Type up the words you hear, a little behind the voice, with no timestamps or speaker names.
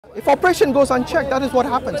If oppression goes unchecked, that is what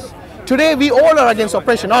happens. Today we all are against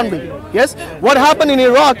oppression, aren't we? Yes? What happened in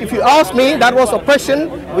Iraq, if you ask me, that was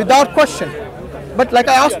oppression without question. But like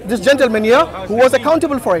I asked this gentleman here, who was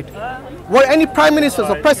accountable for it? Were any prime ministers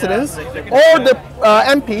or presidents or the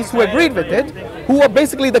MPs who agreed with it, who were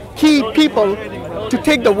basically the key people to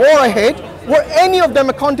take the war ahead, were any of them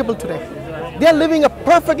accountable today? They are living a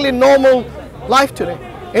perfectly normal life today.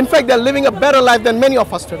 In fact, they are living a better life than many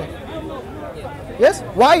of us today. Yes?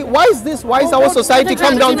 Why is this? Why is our society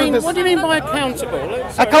come down to this? What do you mean by accountable?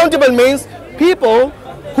 Accountable means people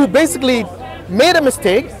who basically made a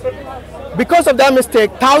mistake. Because of that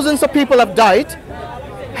mistake, thousands of people have died.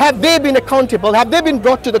 Have they been accountable? Have they been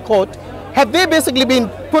brought to the court? Have they basically been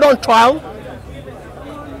put on trial?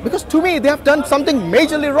 Because to me, they have done something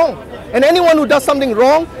majorly wrong. And anyone who does something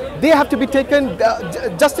wrong, they have to be taken,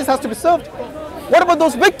 justice has to be served. What about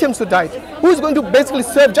those victims who died? Who is going to basically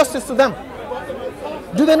serve justice to them?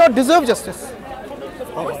 Do they not deserve justice?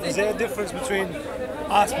 Is there a difference between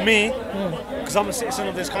us, me, because I'm a citizen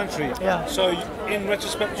of this country, so in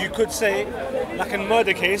retrospect you could say, like in a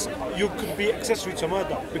murder case, you could be accessory to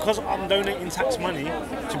murder, because I'm donating tax money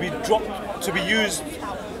to be dropped, to be used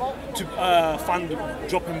to fund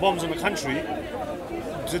dropping bombs on the country,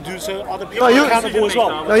 to do so other people are accountable as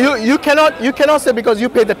well. No, you cannot say because you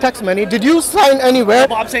pay the tax money. Did you sign anywhere?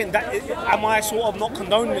 But I'm saying that, am I sort of not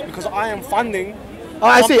condoning it because I am funding? Oh,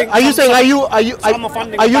 I see. Are you saying are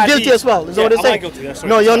you guilty as well? Is that what you're saying? Guilty, yeah,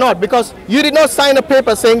 no, you're not, because you did not sign a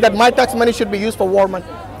paper saying that my tax money should be used for war money.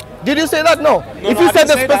 Did you say that? No. If you said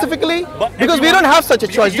that specifically, because we don't have such a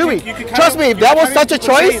choice, do we? Trust me, if there was such a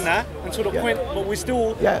choice. To the point, but we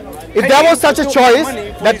still. If there was such a choice,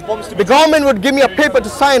 that the government would give me a paper to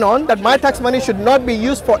sign on that my tax money should not be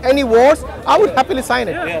used for any wars, I would happily sign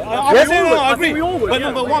it. I agree.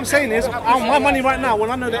 But what I'm saying is, my money right now,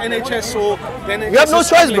 when I know the NHS or the NHS, you have no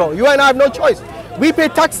choice, bro. You and I have no choice. We pay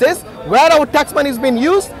taxes. Where our tax money is being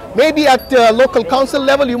used, maybe at local council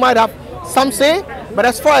level, you might have some say. But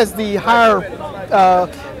as far as the higher,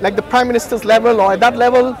 like the prime minister's level or at that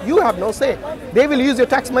level, you have no say. They will use your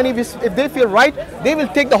tax money if they feel right. They will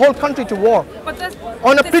take the whole country to war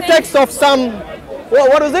on a pretext of some.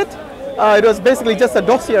 What was it? It was basically just a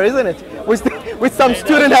dossier, isn't it? Which some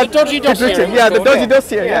student had written. Yeah, the dodgy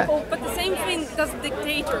dossier. Yeah. But the same thing does a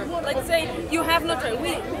dictator. Let's say you have no choice.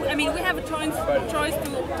 We have a choice to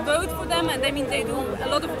vote for them, and I mean they do a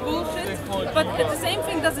lot of bullshit. But the same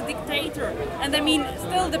thing does a dictator, and I mean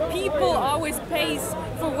still the people always pays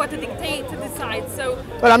for what the dictator decides. So.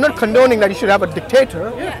 Well, I'm not condoning that you should have a dictator.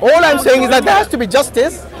 All I'm saying is that there has to be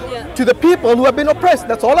justice to the people who have been oppressed.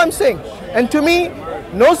 That's all I'm saying. And to me,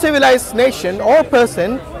 no civilized nation or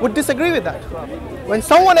person would disagree with that. When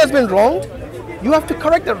someone has been wronged, you have to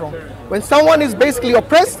correct that wrong. When someone is basically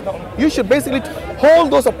oppressed, you should basically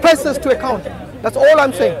hold those oppressors to account. That's all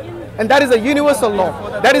I'm saying. And that is a universal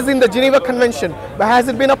law. That is in the Geneva Convention. But has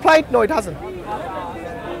it been applied? No, it hasn't.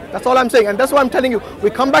 That's all I'm saying. And that's why I'm telling you, we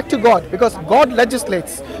come back to God, because God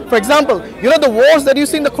legislates. For example, you know the wars that you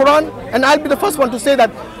see in the Quran? And I'll be the first one to say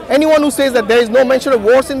that anyone who says that there is no mention of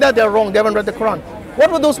wars in there, they're wrong. They haven't read the Quran.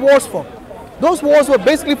 What were those wars for? Those wars were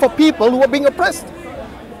basically for people who were being oppressed.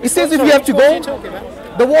 It says if you have to go,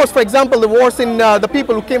 the wars, for example, the wars in the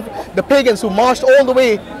people who came, the pagans who marched all the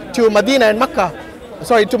way to Medina and Mecca,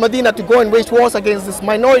 to Medina to go and wage wars against this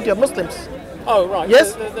minority of Muslims. Oh, right.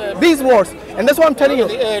 Yes, these wars. And that's what I'm telling you.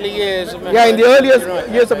 In the early years of in the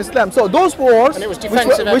earliest years of Islam. So those wars, and it was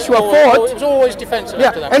defensive, which were fought. It was always defensive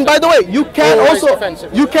after that. And by the way, you can always also,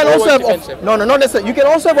 defensive. you can Always also have, defensive. no, not necessarily. You can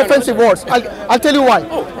also have offensive wars. I'll tell you why.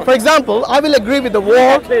 For example, I will agree with the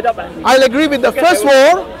war. I'll agree with the first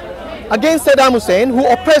war against Saddam Hussein, who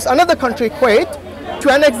oppressed another country, Kuwait,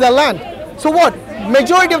 to annex their land. So what?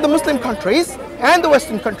 Majority of the Muslim countries and the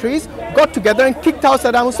Western countries got together and kicked out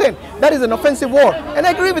Saddam Hussein. That is an offensive war, and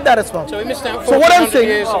I agree with that as well. So we missed out. So what I'm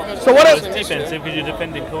saying, defensive because you're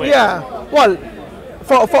defending Kuwait. Yeah, well,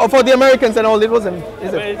 for the Americans and all, it wasn't.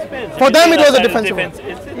 Is it? For them, it was a defensive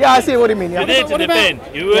war. Yeah, I see what you mean. Yeah. You need to defend.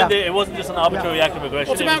 It wasn't just an arbitrary act of aggression.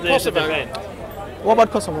 What about Kosovo? What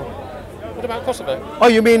about Kosovo? What about Kosovo? Oh,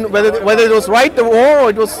 you mean whether it was right, the war, or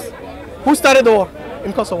it was who started the war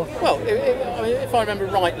in Kosovo? Well, I mean, if I remember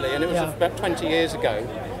rightly, and it was about 20 years ago,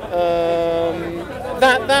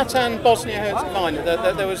 that and Bosnia-Herzegovina,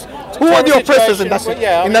 there was. Who were the oppressors in that war?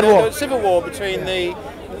 There was a civil war between the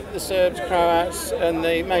Serbs, Croats, and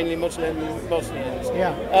the mainly Muslim Bosnians.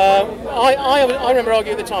 Yeah. I remember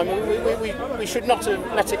arguing at the time we should not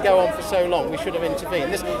have let it go on for so long. We should have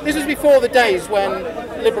intervened. This was before the days when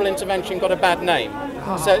liberal intervention got a bad name.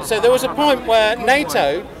 So there was a point where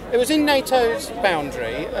NATO. It was in NATO's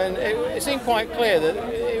boundary, and it seemed quite clear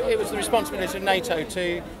that it was the responsibility of NATO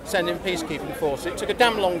to send in peacekeeping force. It took a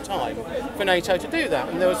damn long time for NATO to do that,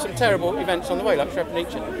 and there were some terrible events on the way, like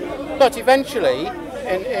Srebrenica. But eventually,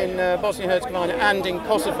 in Bosnia-Herzegovina and in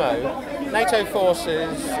Kosovo, NATO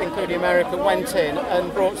forces, including America, went in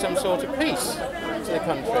and brought some sort of peace to the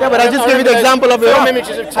country. Yeah, but I just gave you the example of Iraq.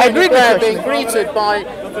 Images of Tony Blair being greeted by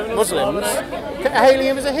Muslims, hailing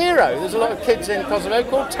him as a hero. There's a lot of kids in Kosovo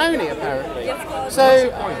called Tony, apparently.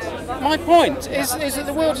 So my point is that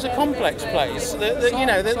the world is a complex place. You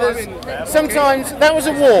know, sometimes that was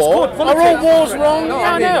a war. Are all wars wrong?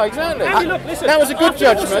 No, no, exactly. That was a good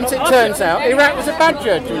judgment, it turns out. Iraq was a bad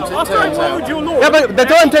judgment, it turns out. Yeah, but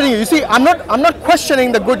that's what I'm telling you. You see, I'm not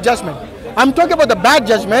questioning the good judgment. I'm talking about the bad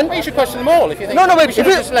judgment. Well, you should question them all if you think. No, wait.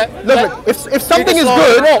 If something is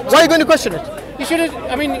good, why are you going to question it? You should have.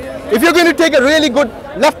 I mean, if you're going to take a really good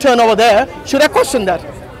left turn over there, should I question that,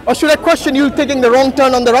 or should I question you taking the wrong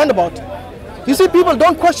turn on the roundabout? You see, people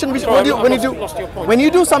don't question when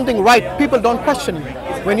you do something right. People don't question you.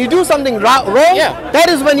 When you do something wrong, that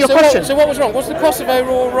is when you're questioned. So what was wrong? Was the Kosovo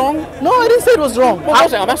war wrong? No, I didn't say it was wrong. What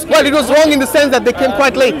was it? I'm asking. Well, it was wrong in the sense that they came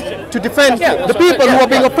quite late to defend the people who are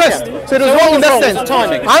being oppressed. So it was wrong in that sense.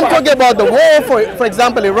 I'm talking about the war, for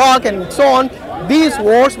example, Iraq and so on. These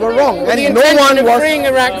wars were wrong, and no one was freeing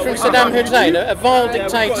Iraq from Saddam Hussein, a vile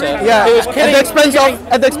dictator. Yeah, who was killing,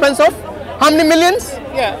 at the expense of how many millions?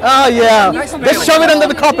 Yeah. Ah, yeah. They shove it under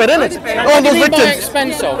the carpet, isn't it? All those victims.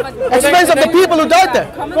 Expense of the people who died there.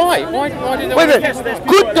 Why? Why did they? Wait.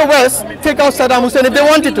 Could the West take out Saddam Hussein if they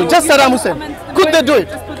wanted to? Just Saddam Hussein. Could they do it?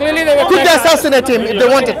 Clearly they were. Could they assassinate him if they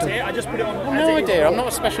wanted to? No idea. I'm not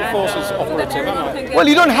a special forces operative, am I? Well,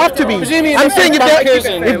 you don't have to be. I'm saying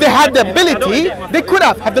if they had the ability, they could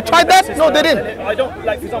have. Have they tried that? No, they didn't. I don't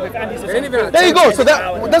like, for example, if Andy says there you go. So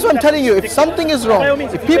that's what I'm telling you. If something is wrong,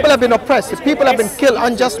 if people have been oppressed, if people have been killed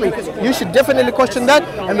unjustly, you should definitely question that,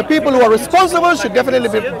 and the people who are responsible should definitely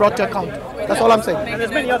be brought to account. That's all I'm saying. And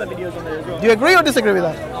there's many other videos on there as well. Do you agree or disagree with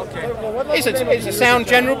that? It's a sound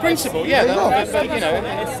general principle, yeah. But you know.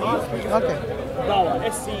 Okay. SCDawah,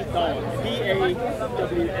 SCDawah,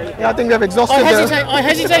 D-A-W-A. Yeah, I think they've exhausted I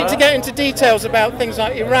hesitate to get into details about things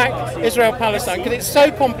like Iraq, Israel, Palestine, because it's so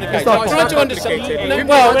complicated. I'm trying to understand.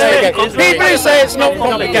 Well, there you go. People who say it's not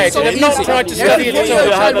complicated have not tried to study it at all.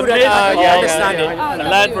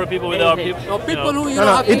 Land for people without people.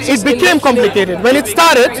 It became complicated. When it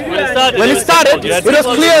started, it was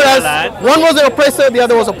clear as one was the oppressor, the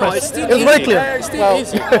other was oppressed. It was very clear.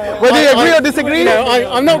 Whether you agree or disagree,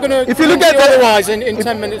 I'm not going to. If you look at otherwise in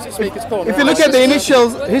 10 minutes at Speaker's Corner. If you look at the initial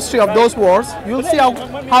history of those wars, you'll see how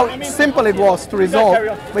simple it was to resolve,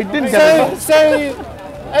 but it didn't get resolved. So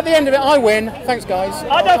at the end of it, I win. Thanks, guys.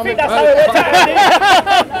 I don't think that's how it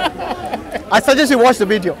works. I suggest you watch the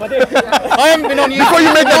video. I haven't been on YouTube before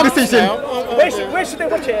you make that decision. Where should they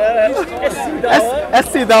watch it?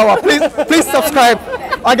 SCDawah. Please subscribe.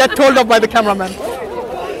 I get told off by the cameraman.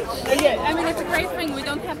 I mean, it's a great thing. We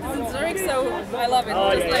don't have this in Zurich, so I love it.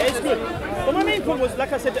 It's good. But my main point was,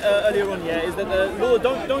 like I said earlier on, is that the law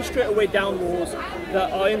don't straight away down laws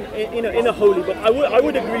that are in a holy book. I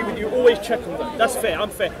would agree with you. Always check on them. That's fair. I'm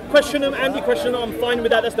fair. Question them, anti-question them. I'm fine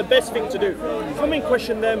with that. That's the best thing to do. Come and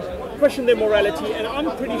question them. Question their morality, and I'm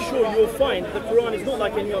pretty sure you'll find the Quran is not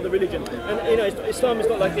like any other religion, and Islam is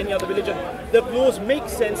not like any other religion. The laws make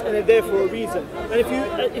sense, and they're there for a reason. And if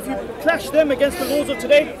you clash them against the laws of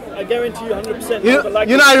today, I guarantee you 100%.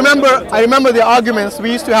 I remember the arguments we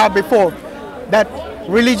used to have before, that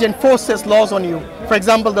religion forces laws on you. For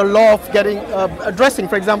example, the law of getting dressing.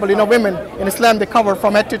 For example, women in Islam, they cover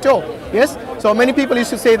from head to toe. Yes. So many people used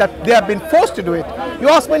to say that they have been forced to do it. You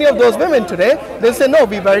ask many of those women today, they'll say, no,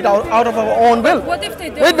 we wear it out of our own will. What if they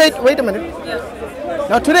do? Wait a minute. Yeah.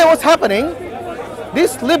 Now today what's happening,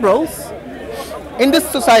 these liberals in these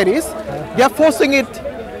societies, they are forcing it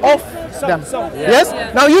off them. Yes?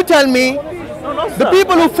 Yeah. Now you tell me, the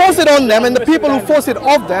people who force it on them and the people who force it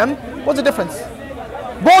off them, what's the difference?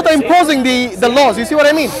 Both are imposing the laws, you see what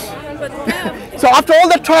I mean? So after all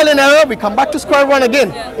that trial and error, we come back to square one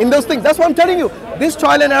again in those things. That's what I'm telling you. This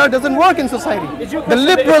trial and error doesn't work in society. The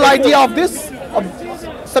liberal idea of this, of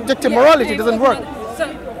subjective morality, doesn't work.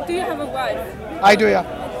 So, do you have a wife? I do, yeah.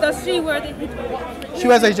 Does she wear the hijab? She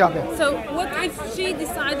wears a hijab, yeah. So, what if she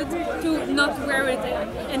decided to not wear it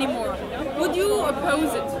anymore? Would you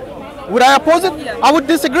oppose it? Would I oppose it? Yeah. I would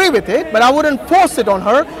disagree with it, but I wouldn't force it on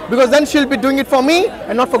her, because then she'll be doing it for me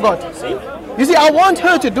and not for God. You see, I want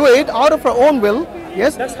her to do it out of her own will,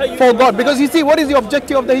 yes, for God. Because you see, what is the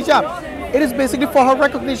objective of the hijab? It is basically for her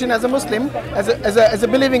recognition as a Muslim, as a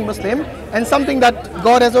believing Muslim, and something that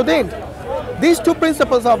God has ordained. These two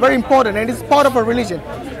principles are very important, and it's part of her religion.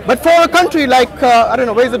 But for a country like, I don't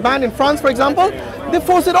know, where is it banned? In France, for example, they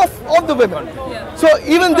force it off the women. So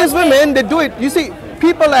even these women, they do it. You see,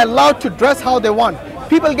 people are allowed to dress how they want.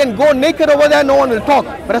 People can go naked over there, no one will talk.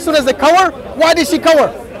 But as soon as they cover, why did she cover?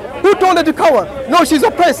 Who told her to cover? No, she's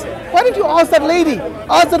oppressed. Why didn't you ask that lady?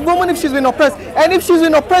 Ask that woman if she's been oppressed. And if she's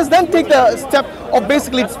been oppressed, then take the step of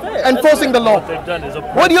basically enforcing the law.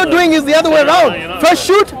 What you're doing is the other way around. First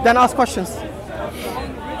shoot, then ask questions.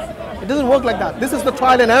 It doesn't work like that. This is the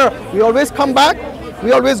trial and error. We always come back.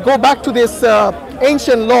 We always go back to this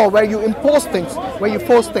ancient law where you impose things, where you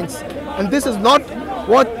force things. And this is not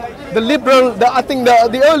what I think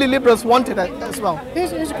the early liberals wanted as well.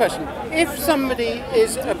 Here's a question. If somebody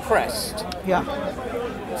is oppressed,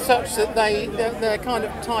 such that they're kind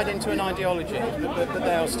of tied into an ideology, but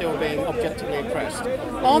they are still being objectively oppressed,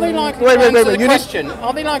 are they likely to answer the question?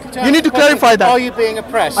 Are they likely to answer you need to clarify that. Are you being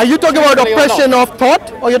oppressed? Are you talking about oppression of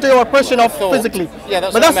thought, or you're talking about oppression of physically? Yeah,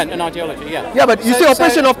 that's what I meant, an ideology, yeah. Yeah, but you say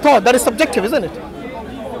oppression of thought, that is subjective, isn't it?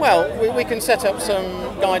 Well, we can set up some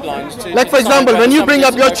guidelines to... Like, for example, when you bring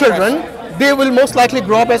up your children, they will most likely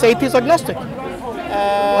grow up as atheist agnostic.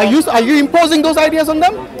 Are you imposing those ideas on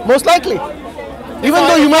them? Most likely. Even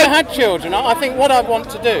though you might... If I had children, I think what I'd want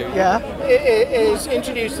to do is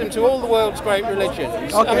introduce them to all the world's great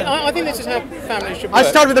religions. Okay. I mean, I think this is how families should work. I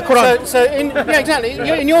start with the Quran. Yeah, exactly.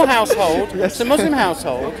 In your household, it's a Muslim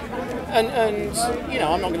household, and you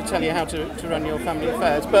know, I'm not going to tell you how to run your family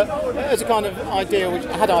affairs, but as a kind of idea, which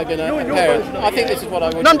had I been a parent, I think this is what I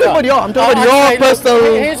would do. No, I'm talking about your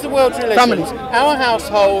personal Here's the world's religions. families. Our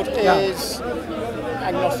household is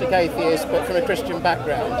agnostic atheist, but from a Christian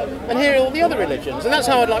background. And here are all the other religions. And that's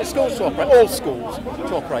how I'd like schools to operate, all schools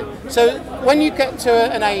to operate. So when you get to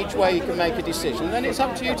an age where you can make a decision, then it's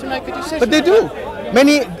up to you to make a decision. But they do.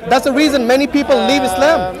 That's the reason many people leave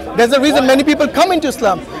Islam. There's a reason many people come into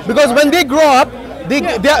Islam. Because when they grow up,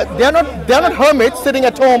 they're not hermits sitting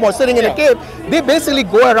at home or sitting in a cave. They basically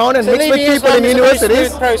go around and mix with people in universities.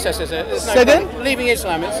 Smooth process, is it? Leaving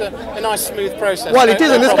Islam, it's a nice smooth process. Well, it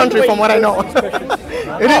is in this country, from what I know.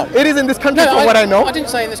 It is in this country, from what I know. I didn't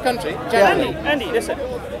say in this country. Generally. Andy, listen.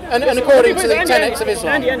 And according to the tenets of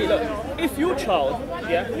Islam. Andy, look. If your child,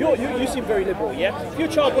 you seem very liberal, If your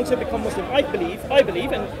child wants to become Muslim, I believe,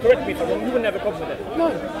 and correct me if I'm wrong, you wouldn't have a problem with it.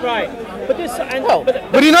 No. Right. But this,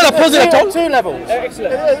 but you're not opposing at all? Two levels.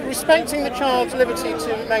 Excellent. Respecting the child's liberty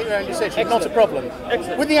to make their own decision, not a problem.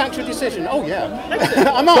 Excellent. With the actual decision,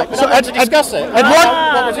 I might, but So I want to discuss it. What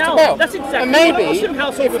was it about? That's exactly and maybe what a Muslim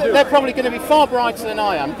household would do. they're probably going to be far brighter than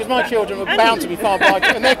I am, because my children were bound to be far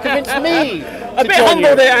brighter, and they've convinced me a bit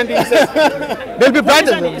humble there, Andy. They'll be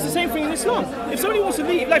brighter than It's the same thing in Islam. If somebody wants to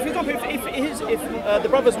leave, like for example, if the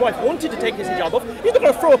brother's wife wanted to take his hijab off, he's not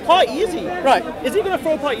going to throw a party, is he? Right. Is he going to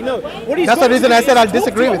throw a party? No. That's the reason I said I'll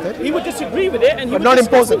disagree with it. He would disagree with it, and he would not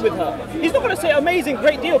discuss impose it with her. He's not going to say amazing,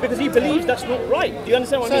 great deal, because he believes that's not right. Do you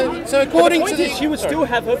understand what I mean? So according to she would still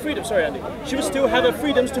have her freedom. Sorry, Andy. She would still have her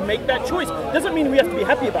freedoms to make that choice. Doesn't mean we have to be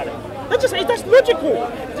happy about it. That's logical.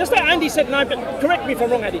 Just like Andy said, now, correct me if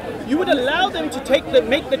I'm wrong, Andy. You would allow them to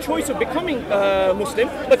make the choice of becoming Muslim,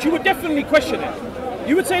 but you would definitely question it.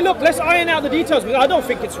 You would say, look, let's iron out the details, but I don't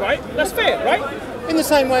think it's right. That's fair, right? In the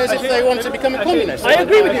same way as if they want to become a communist. I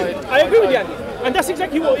agree with you. I agree with you, Andy. And that's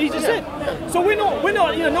exactly what he just said. So we're not,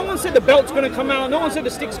 no one said the belt's going to come out, no one said the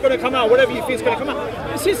stick's going to come out, whatever you think is going to come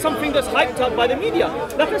out. This is something that's hyped up by the media.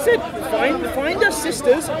 Like I said, find us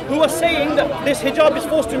sisters who are saying that this hijab is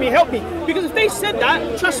forced to me, help me. Because if they said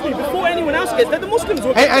that, trust me, before anyone else gets there, the Muslims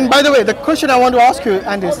will and by the way, the question I want to ask you,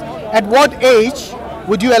 Andy, is at what age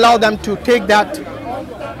would you allow them to take that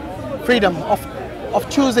freedom of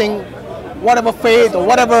choosing whatever faith or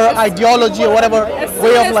whatever ideology or whatever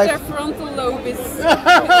way of life? Their frontal lobe is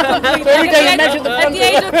every day you measure the at the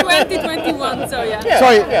age of 20, 21, so yeah.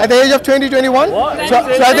 Sorry, at the age of 20, 21? So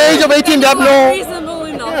at the age of 18 they have no... reasonable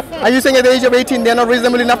enough. Are you saying at the age of 18 they're not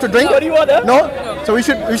reasonable enough to drink? What do you want? No? So we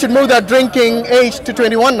should move that drinking age to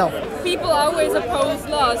 21 now. People always oppose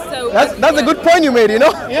laws, so... That's a good point you made, you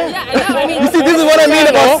know? Yeah, I know. I mean, you see, this is what I mean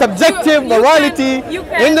about subjective morality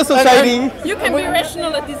in the society. You can be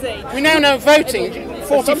rational at this age. We now know voting,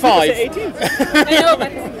 45. I know,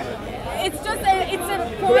 but it's just a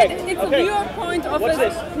viewpoint of a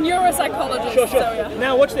neuropsychologist. Sure. So, yeah.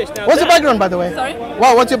 Now watch this. What's your background, by the way? Sorry?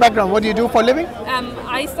 Wow, what's your background? What do you do for a living?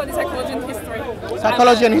 I study psychology and history.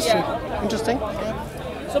 Psychology and history. Yeah. Interesting.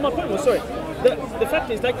 So my point was, sorry. the fact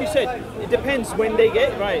is, like you said, it depends when they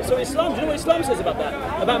get right. So Islam, you know what Islam says about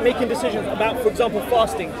that? About making decisions about, for example,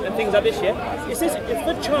 fasting and things like this, yeah? It says if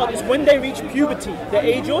the child is when they reach puberty, the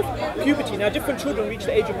age of puberty. Now, different children reach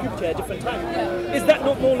the age of puberty at a different time. Is that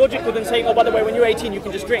not more logical than saying, oh, by the way, when you're 18, you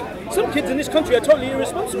can just drink? Some kids in this country are totally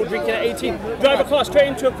irresponsible drinking at 18. Drive a car straight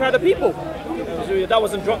into a crowd of people. That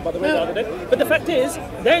wasn't dropped, by the way, the other day. But the fact is,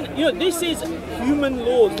 then, you know, this is human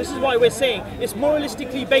laws. This is why we're saying it's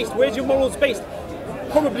moralistically based. Where's your morals based?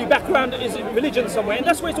 Probably background is religion somewhere, and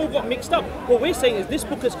that's where it's all got mixed up. What we're saying is this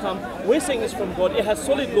book has come, we're saying it's from God, it has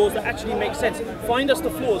solid laws that actually make sense. Find us the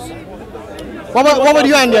flaws. What would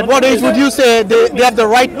you end at? What age would you say they have the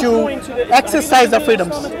right to exercise their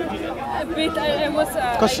freedoms?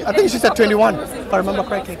 Because I think she said 21, if I remember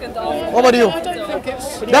correctly. What about you? I don't think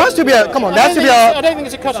it's... There has to be a, come on, there has to be a... I don't think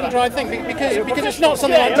it's a cut and dry thing, because it's not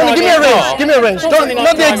something like No, give me a range, give me a range.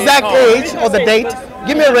 Not the exact age or the date.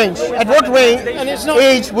 Give me a range. At what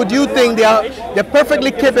age would you think they're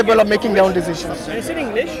perfectly capable of making their own decisions? And it's in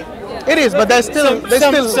English. It is, but there's still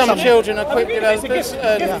some children are quick developers. You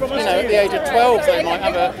know, at the age of 12, they might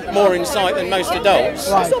have more insight than most adults.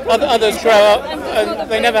 Right. Others grow up and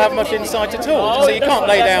they never have much insight at all. So you can't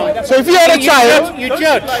lay down. So if you had a child, you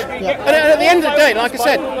judge. And at the end of the day, like I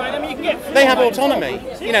said, they have autonomy.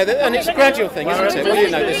 You know, and it's a gradual thing, isn't it? Well, you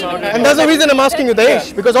know this. and that's the reason I'm asking you the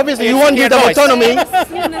age, because obviously you won't give them autonomy.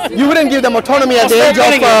 You wouldn't give them autonomy at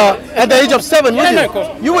the age of 7, would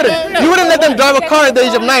you? You wouldn't. You wouldn't let them drive a car at the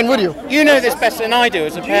age of 9, would you? You know this better than I do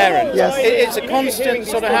as a parent. Yes. It's a constant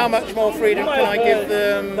sort of how much more freedom can I give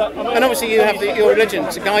them? And obviously you have your religion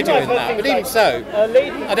to guide you in that. But even so,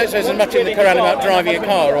 I don't suppose there's much in the Quran about driving a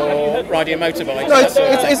car or riding a motorbike. No,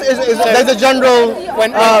 there's a general...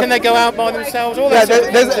 When can they go out by themselves? All that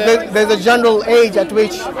there's a general age at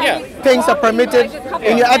which things are permitted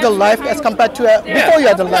in your adult life as compared to before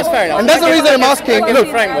your adult life. That's fair enough. And that's the reason I'm asking, look,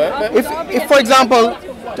 if for example,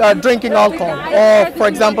 drinking alcohol, or for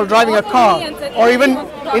example driving a car, or even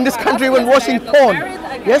in this country when washing porn,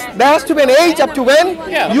 yes, there has to be an age up to when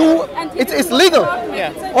it's legal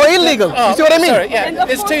or illegal. You see what I mean? Sorry,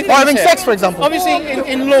 there's two things. Or having sex, for example. Obviously,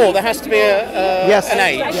 in law there has to be an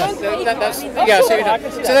age.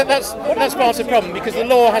 So that's part of the problem, because the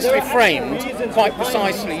law has to be framed quite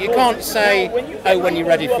precisely. You can't say, oh, when you're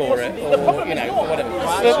ready for it, or you know, whatever.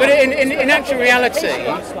 But in actual reality,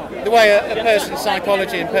 the way a person's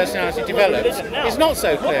psychology and personality develops is not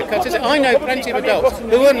so clear cut, is it? I know plenty of adults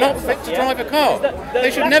who are not fit to drive a car.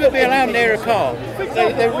 They should never be allowed near a car.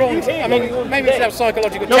 They're wrong. I mean, maybe we should have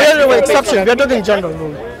psychological. No, we have exceptions. We're talking general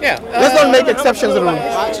rule. Yeah. Let's not make exceptions the rule.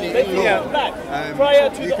 Actually, in law,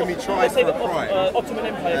 you can be tried for a crime from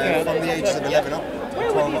the ages of 11 up.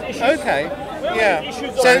 Okay. Yeah.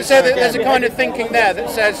 So there's a kind of thinking there that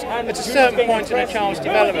says at a certain point in a child's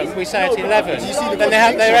development, we say at 11, then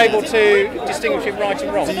they're able to distinguish between right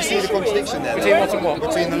and wrong. Do you see the contradiction there? Between what and what?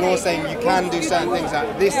 Between the law saying you can do certain things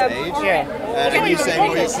at this age, and you saying,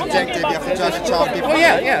 well, it's subjective, you have to judge a child differently.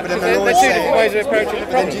 Yeah. But then the law There's is two saying, different ways of approaching the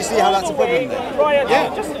but then problem. do you see how that's a problem then?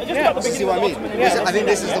 Yeah. You see what I mean? I think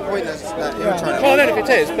this is the point that you're trying to Well, I don't know if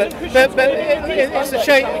it is, but it's a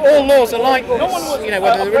shame. All laws are like this, you know,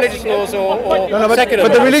 whether the religious laws or secular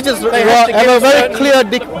But the religious law have a very clear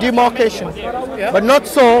demarcation, but not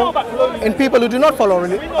so in people who do not follow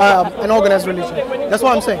an organized religion. That's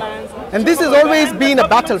what I'm saying. And this has always been a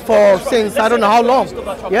battle since I don't know how long.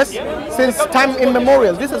 Yes, since time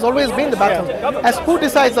immemorial. This has always been the battle. As who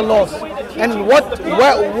decides the laws, and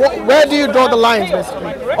where do you draw the lines,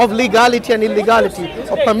 basically, of legality and illegality,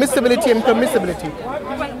 of permissibility and permissibility?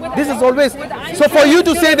 This is always so. For you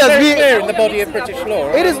to say that we clear in the body of British law,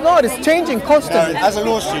 right? It is not. It's changing constantly. As a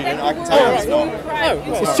law student, I can tell you it's not.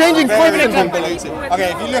 It's changing Very constantly. convoluted.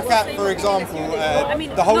 Okay, if you look at, for example,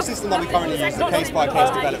 the whole system that we currently use, the case-by-case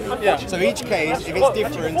development. So each case, if it's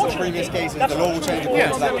different to previous cases, the law will change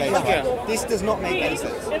according to that case. Right? This does not make any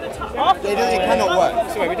sense. It cannot work.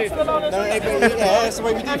 That's the way we do things. That's the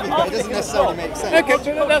way we do things, but it doesn't necessarily make sense. Okay,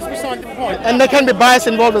 but that's beside the point. And there can be bias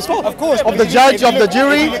involved as well. Of course. Of the judge, of the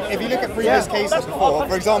jury. If you look at previous cases before,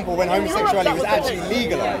 for example, when homosexuality was actually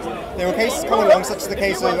legalised, there were cases coming along, such as the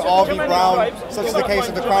case of R.V. Brown, such as the case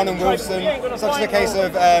of the Crown and Wilson, such as the case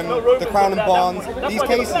of the Crown and Barnes. These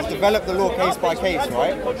cases developed the law case by case,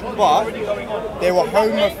 right? But they were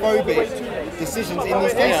homophobic decisions in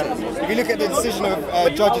these cases. If you look at the decision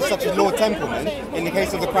of judges such as Lord Templeman in the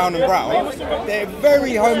case of the Crown and Brown, they're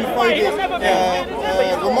very homophobic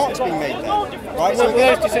remarks being made there. Right? So were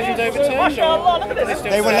those decisions overturned?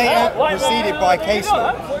 They were later preceded by case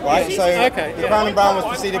law, right? So the Crown and Brown was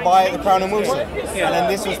preceded by the Crown and Wilson, and then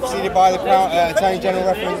this was preceded by the Crown Attorney General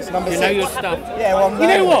reference number 6. You know your stuff. Yeah, well, you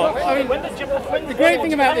know what? I mean, the great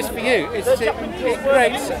thing about this for you is that it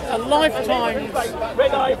creates a lifetime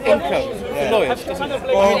income for lawyers, doesn't it?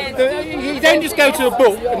 Well, you don't just go to a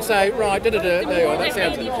book and say, right, there you are, that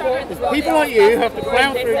sounds it. People like you have to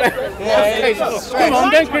plough through cases. Come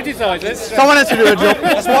on, don't criticise it. Someone has to do a job.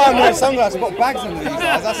 That's why I'm wearing sunglasses. I've got bags under these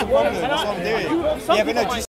guys. That's the problem. That's what I'm doing. Yeah, but no, just